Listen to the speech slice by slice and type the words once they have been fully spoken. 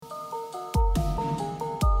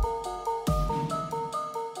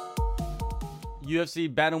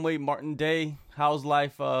UFC bantamweight Martin Day. How's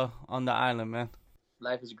life on the island, man?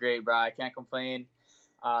 Life is great, bro. I can't complain.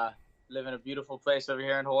 Uh, Live in a beautiful place over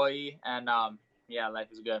here in Hawaii, and yeah, life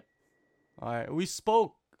is good. All right, we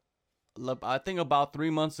spoke, I think about 3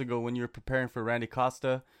 months ago when you were preparing for Randy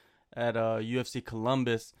Costa at UFC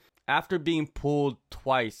Columbus. After being pulled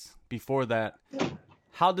twice before that,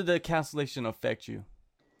 how did the cancellation affect you?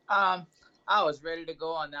 I was ready to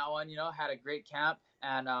go on that one. Had a great camp,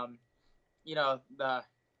 and the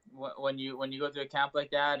when you go through a camp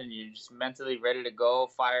like that, and you're just mentally ready to go,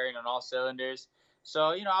 firing on all cylinders. So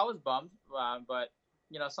I was bummed, but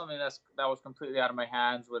something that was completely out of my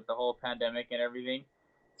hands with the whole pandemic and everything.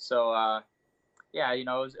 So yeah, it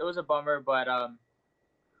was a bummer, but I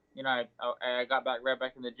got back right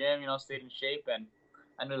back in the gym, stayed in shape, and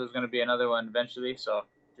I knew there was going to be another one eventually. So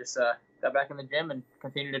just got back in the gym and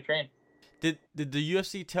continued to train. Did the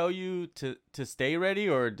UFC tell you to stay ready,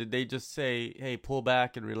 or did they just say, "Hey, pull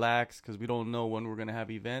back and relax because we don't know when we're gonna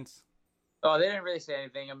have events"? Oh, they didn't really say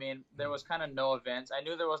anything. I mean, there was kind of no events. I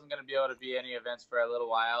knew there wasn't going to be able to be any events for a little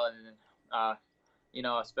while, and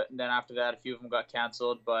then, then after that, a few of them got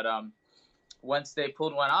canceled. But once they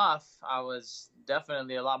pulled one off, I was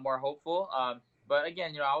definitely a lot more hopeful. But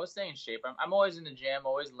again, I was staying in shape. I'm always in the gym,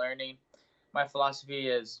 always learning. My philosophy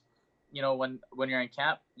is, when you're in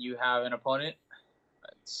camp, you have an opponent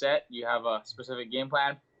set, you have a specific game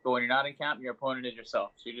plan. But when you're not in camp, your opponent is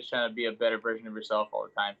yourself. So you're just trying to be a better version of yourself all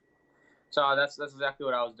the time. So that's exactly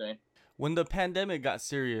what I was doing. When the pandemic got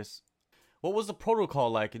serious, what was the protocol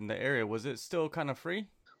like in the area? Was it still kind of free?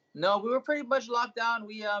 No, we were pretty much locked down.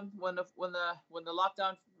 We when the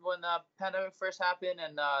pandemic first happened,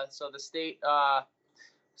 and so the state of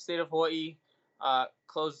Hawaii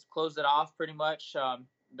closed it off pretty much.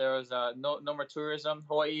 There was no more tourism.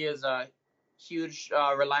 Hawaii is a huge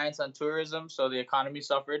reliance on tourism, so the economy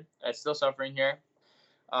suffered. It's still suffering here.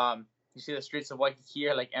 You see the streets of Waikiki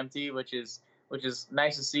are like empty, which is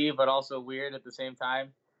nice to see, but also weird at the same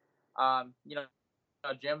time. Um, you know,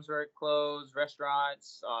 gyms were closed,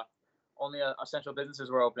 restaurants, only essential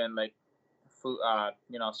businesses were open, like food,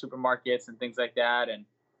 supermarkets and things like that. And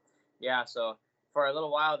yeah, so for a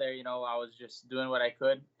little while there, I was just doing what I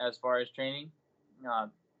could as far as training, uh,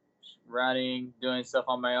 running, doing stuff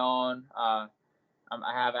on my own. I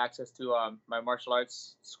have access to my martial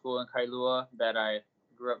arts school in Kailua that I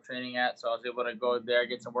grew up training at, so I was able to go there,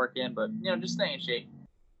 get some work in, but just staying in shape.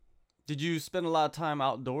 Did you spend a lot of time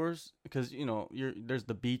outdoors? Because there's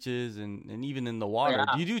the beaches and even in the water. Yeah.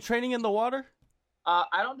 Do you do training in the water?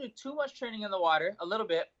 I don't do too much training in the water, a little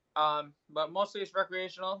bit, but mostly it's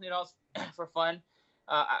recreational, for fun.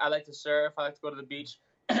 I like to surf. I like to go to the beach.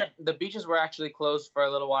 The beaches were actually closed for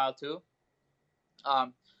a little while too.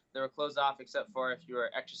 Um, they were closed off except for if you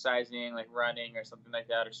were exercising, like running or something like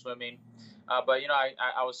that, or swimming. But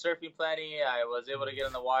I was surfing plenty. I was able to get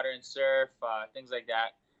in the water and surf, things like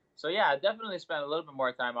that. So yeah, I definitely spent a little bit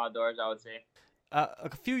more time outdoors, I would say. A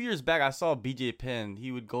few years back, I saw BJ Penn.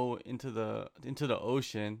 He would go into the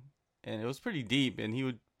ocean, and it was pretty deep, and he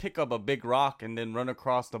would pick up a big rock and then run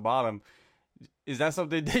across the bottom. Is that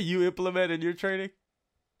something that you implement in your training?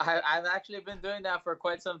 I've actually been doing that for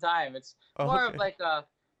quite some time. It's Oh, more of okay. like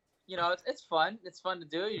it's fun. It's fun to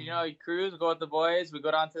do. You cruise, go with the boys. We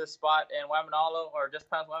go down to the spot in Waimanalo or just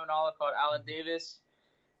past Waimanalo called Allen Davis.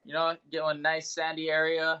 Get one nice sandy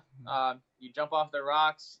area. You jump off the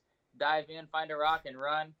rocks, dive in, find a rock, and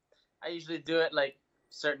run. I usually do it like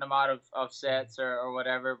certain amount of sets or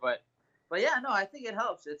whatever. But yeah, no, I think it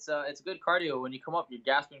helps. It's good cardio. When you come up, you're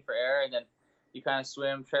gasping for air, and then you kind of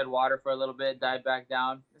swim, tread water for a little bit, dive back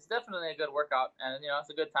down. It's definitely a good workout, and it's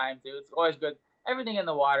a good time too. It's always good. Everything in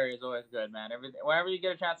the water is always good, man. Everything, whenever you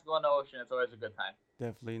get a chance to go in the ocean, it's always a good time.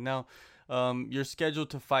 Definitely. Now, you're scheduled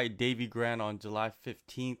to fight Davy Grant on July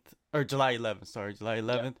 15th or July 11th. Sorry, July Yeah.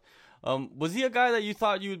 11th. Was he a guy that you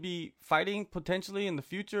thought you would be fighting potentially in the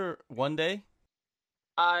future one day?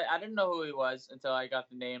 I didn't know who he was until I got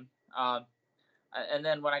the name. And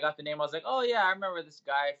then when I got the name, I was like, oh yeah, I remember this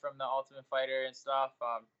guy from the Ultimate Fighter and stuff.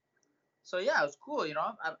 So yeah, it was cool.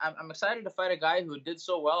 I'm excited to fight a guy who did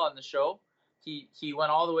so well on the show. He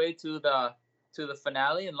went all the way to the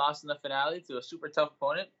finale and lost in the finale to a super tough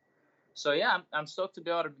opponent. So yeah, I'm stoked to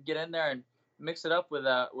be able to get in there and mix it up with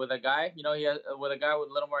a guy. With a guy with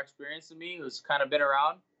a little more experience than me, who's kind of been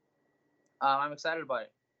around. I'm excited about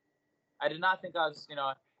it. I did not think I was.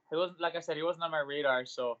 He wasn't, like I said, he wasn't on my radar.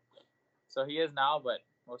 So he is now, but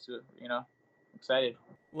we'll see. Excited.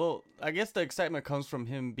 Well, I guess the excitement comes from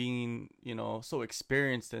him being, so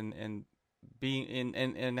experienced and being in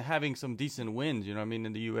and having some decent wins. You know what I mean?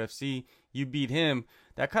 In the UFC, you beat him.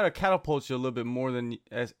 That kind of catapults you a little bit more than,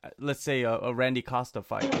 as let's say, a Randy Costa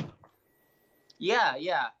fight. Yeah,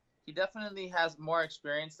 yeah. He definitely has more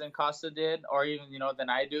experience than Costa did, or even than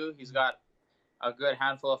I do. He's got a good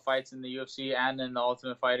handful of fights in the UFC and in the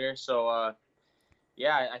Ultimate Fighter. So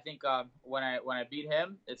yeah, I think when I beat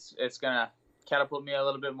him, it's gonna catapult me a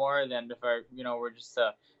little bit more than if I were just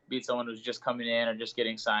to beat someone who's just coming in or just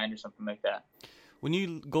getting signed or something like that. When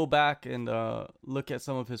you go back and look at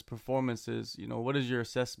some of his performances, what is your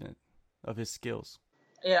assessment of his skills?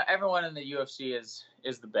 Yeah, everyone in the UFC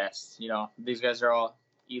is the best. These guys are all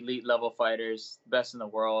elite level fighters, best in the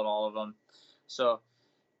world, all of them. So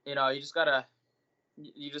you just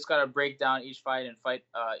gotta break down each fight and fight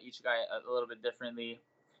each guy a little bit differently,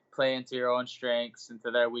 play into your own strengths,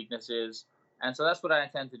 into their weaknesses, and so that's what I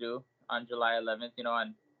intend to do on July 11th.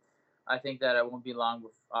 And I think that it won't be long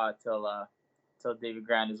till David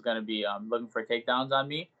Grant is gonna be looking for takedowns on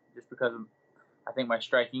me, just because I think my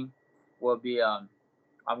striking will be I'm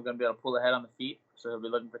gonna be able to pull ahead on the feet, so he'll be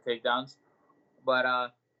looking for takedowns.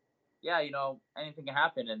 But yeah, anything can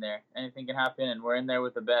happen in there. Anything can happen, and we're in there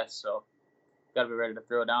with the best, so. Got to be ready to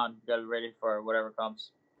throw down. Got to be ready for whatever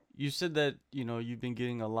comes. You said that, you've been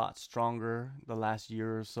getting a lot stronger the last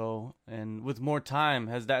year or so. And with more time,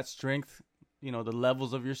 has that strength, the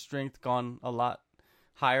levels of your strength gone a lot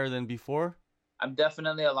higher than before? I'm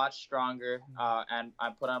definitely a lot stronger, and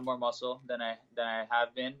I put on more muscle than I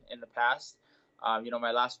have been in the past.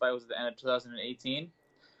 My last fight was at the end of 2018.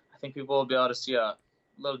 I think people will be able to see a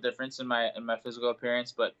little difference in my physical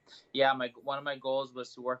appearance, but yeah, one of my goals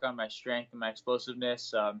was to work on my strength and my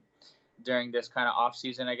explosiveness during this kind of off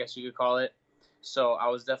season, I guess you could call it. So I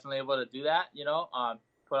was definitely able to do that,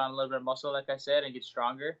 put on a little bit of muscle, like I said, and get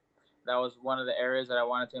stronger. That was one of the areas that I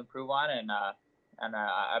wanted to improve on, and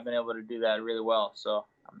I've been able to do that really well. So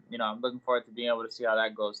I'm looking forward to being able to see how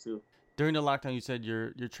that goes too. During the lockdown, you said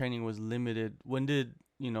your training was limited. When did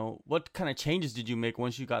what kind of changes did you make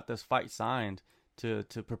once you got this fight signed to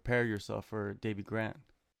prepare yourself for David Grant?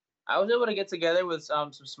 I was able to get together with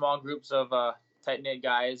some small groups of tight-knit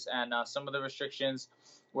guys, and some of the restrictions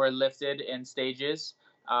were lifted in stages.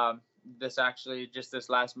 This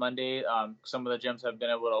last Monday, some of the gyms have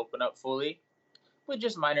been able to open up fully with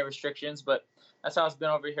just minor restrictions, but that's how it's been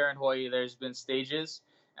over here in Hawaii. There's been stages,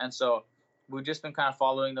 and so we've just been kind of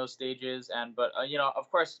following those stages, but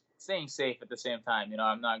of course, staying safe at the same time.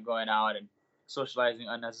 I'm not going out and socializing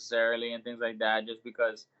unnecessarily and things like that, just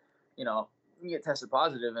because you get tested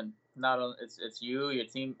positive, and not only it's you, your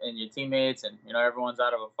team, and your teammates, and everyone's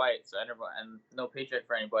out of a fight, so and no paycheck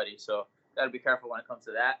for anybody, so gotta be careful when it comes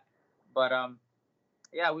to that. But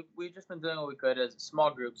yeah, we've just been doing what we could as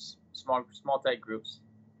small groups, small tight groups.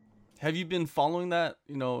 Have you been following that?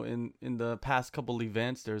 In the past couple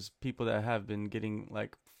events, there's people that have been getting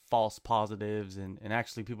like false positives, and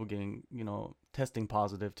actually people getting testing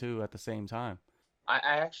positive too at the same time. I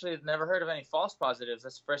actually have never heard of any false positives.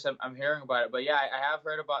 That's the first time I'm hearing about it. But yeah, I have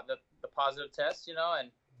heard about the positive tests,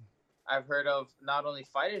 and I've heard of not only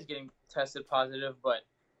fighters getting tested positive, but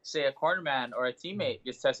say a cornerman or a teammate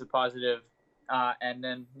gets tested positive, and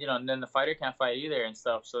then the fighter can't fight either and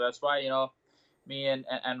stuff. So that's why me and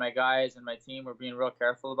my guys and my team were being real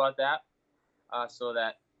careful about that, so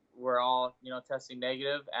that we're all testing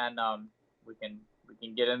negative, and we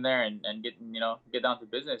can get in there and get down to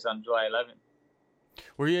business on July 11th.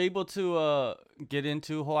 Were you able to get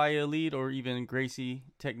into Hawaii Elite or even Gracie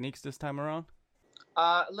Techniques this time around?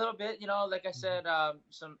 A little bit, like I said,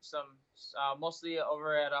 some mostly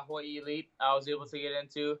over at Hawaii Elite I was able to get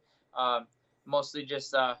into, mostly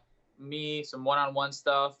just me, some one-on-one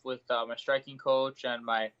stuff with my striking coach and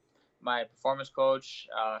my performance coach.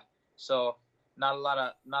 So not a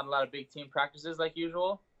lot of big team practices like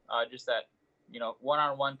usual. Just that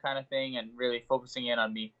one-on-one kind of thing, and really focusing in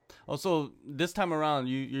on me. Also, this time around,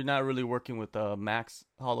 you're not really working with Max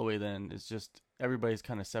Holloway then. It's just everybody's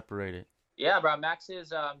kind of separated. Yeah, bro. Max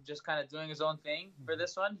is just kind of doing his own thing for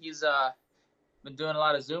this one. He's been doing a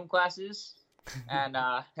lot of Zoom classes, and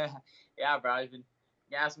yeah, bro. You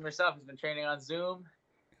ask him yourself. He's been training on Zoom,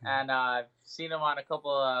 and I've seen him on a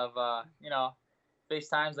couple of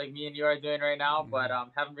FaceTimes like me and you are doing right now, but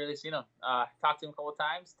haven't really seen him. Talked to him a couple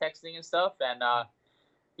times, texting and stuff, and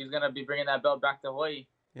he's gonna be bringing that belt back to Hawaii.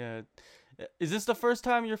 Yeah, is this the first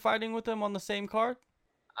time you're fighting with him on the same card?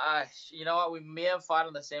 You know what? We may have fought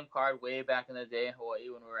on the same card way back in the day in Hawaii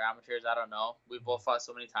when we were amateurs. I don't know. We both fought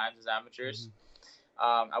so many times as amateurs.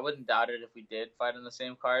 I wouldn't doubt it if we did fight on the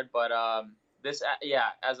same card, but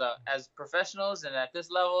as professionals and at this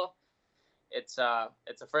level, it's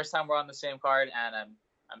the first time we're on the same card, and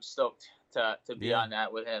I'm stoked. to be Yeah. on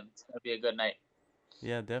that with him. It's gonna be a good night.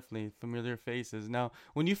 Yeah, definitely familiar faces. Now,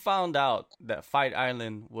 when you found out that Fight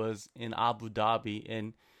Island was in Abu Dhabi,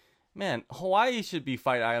 and man, Hawaii should be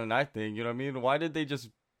Fight Island, I think. You know what I mean? Why did they just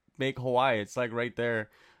make Hawaii? It's like right there.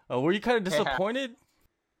 Were you kind of Yeah, disappointed?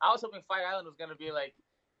 I was hoping Fight Island was gonna be like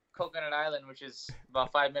Coconut Island, which is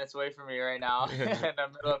about 5 minutes away from me right now in the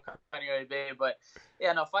middle of Kaneohe Bay. But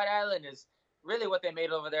yeah, no, Fight Island is really what they made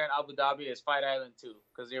over there in Abu Dhabi is Fight Island 2,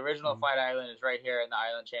 because the original Mhm. Fight Island is right here in the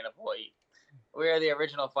island chain of Hawaii. We are the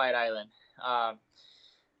original Fight Island. Um,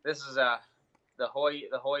 this is the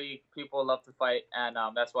Hawaii people love to fight, and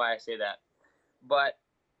that's why I say that. But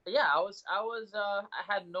yeah, I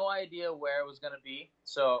had no idea where it was gonna be.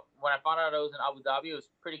 So when I found out it was in Abu Dhabi, it was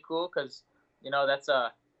pretty cool because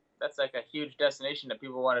that's like a huge destination that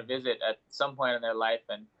people want to visit at some point in their life,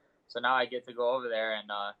 and so now I get to go over there, and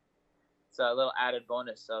it's a little added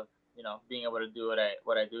bonus of being able to do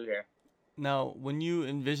what I do here. Now, when you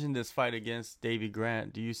envision this fight against Davy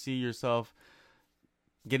Grant, do you see yourself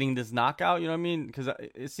getting this knockout? You know what I mean? Because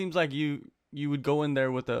it seems like you would go in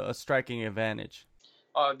there with a striking advantage.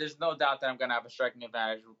 Oh, there's no doubt that I'm gonna have a striking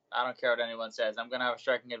advantage. I don't care what anyone says. I'm gonna have a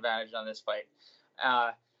striking advantage on this fight.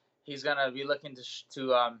 Uh, he's gonna be looking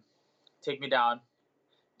to take me down.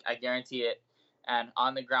 I guarantee it. And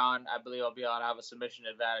on the ground, I believe I'll be able to have a submission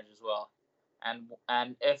advantage as well.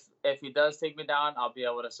 And if he does take me down, I'll be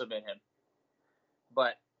able to submit him.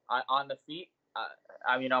 But on the feet,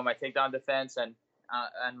 my takedown defense and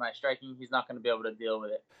my striking, he's not going to be able to deal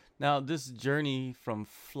with it. Now, this journey from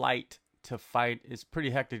flight to fight is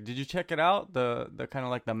pretty hectic. Did you check it out? The kind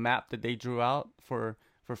of like the map that they drew out for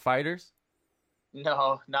fighters?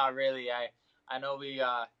 No, not really. I know we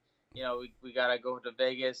gotta go to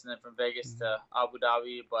Vegas and then from Vegas to Abu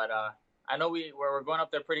Dhabi, but I know we're going up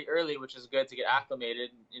there pretty early, which is good to get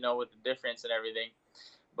acclimated, with the difference and everything.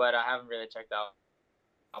 But I haven't really checked out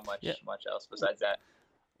how much else besides that.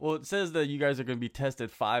 Well, it says that you guys are going to be tested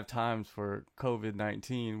 5 times for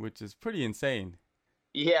COVID-19, which is pretty insane.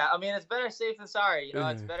 Yeah, I mean it's better safe than sorry.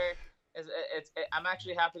 It's better. I'm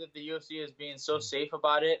actually happy that the UFC is being so safe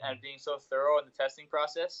about it and being so thorough in the testing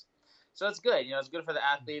process. So it's good. It's good for the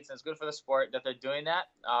athletes and it's good for the sport that they're doing that.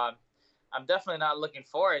 I'm definitely not looking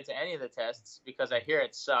forward to any of the tests because I hear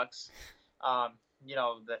it sucks.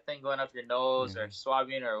 The thing going up your nose or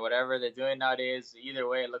swabbing or whatever they're doing nowadays. Either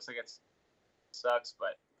way, it looks like it sucks,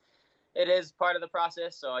 but it is part of the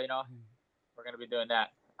process. So we're gonna be doing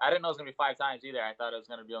that. I didn't know it was gonna be 5 times either. I thought it was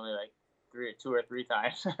gonna be only like 2 or 3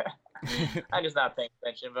 times. I'm just not paying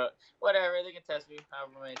attention, but whatever. They can test me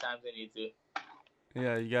however many times they need to.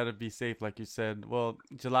 Yeah, you got to be safe, like you said. Well,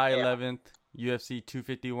 July 11th, UFC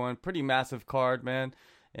 251, pretty massive card, man.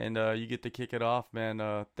 And you get to kick it off,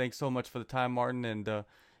 man. Thanks so much for the time, Martin, and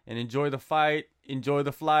enjoy the fight, enjoy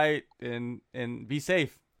the flight, and be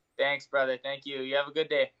safe. Thanks, brother. Thank you. You have a good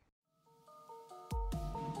day.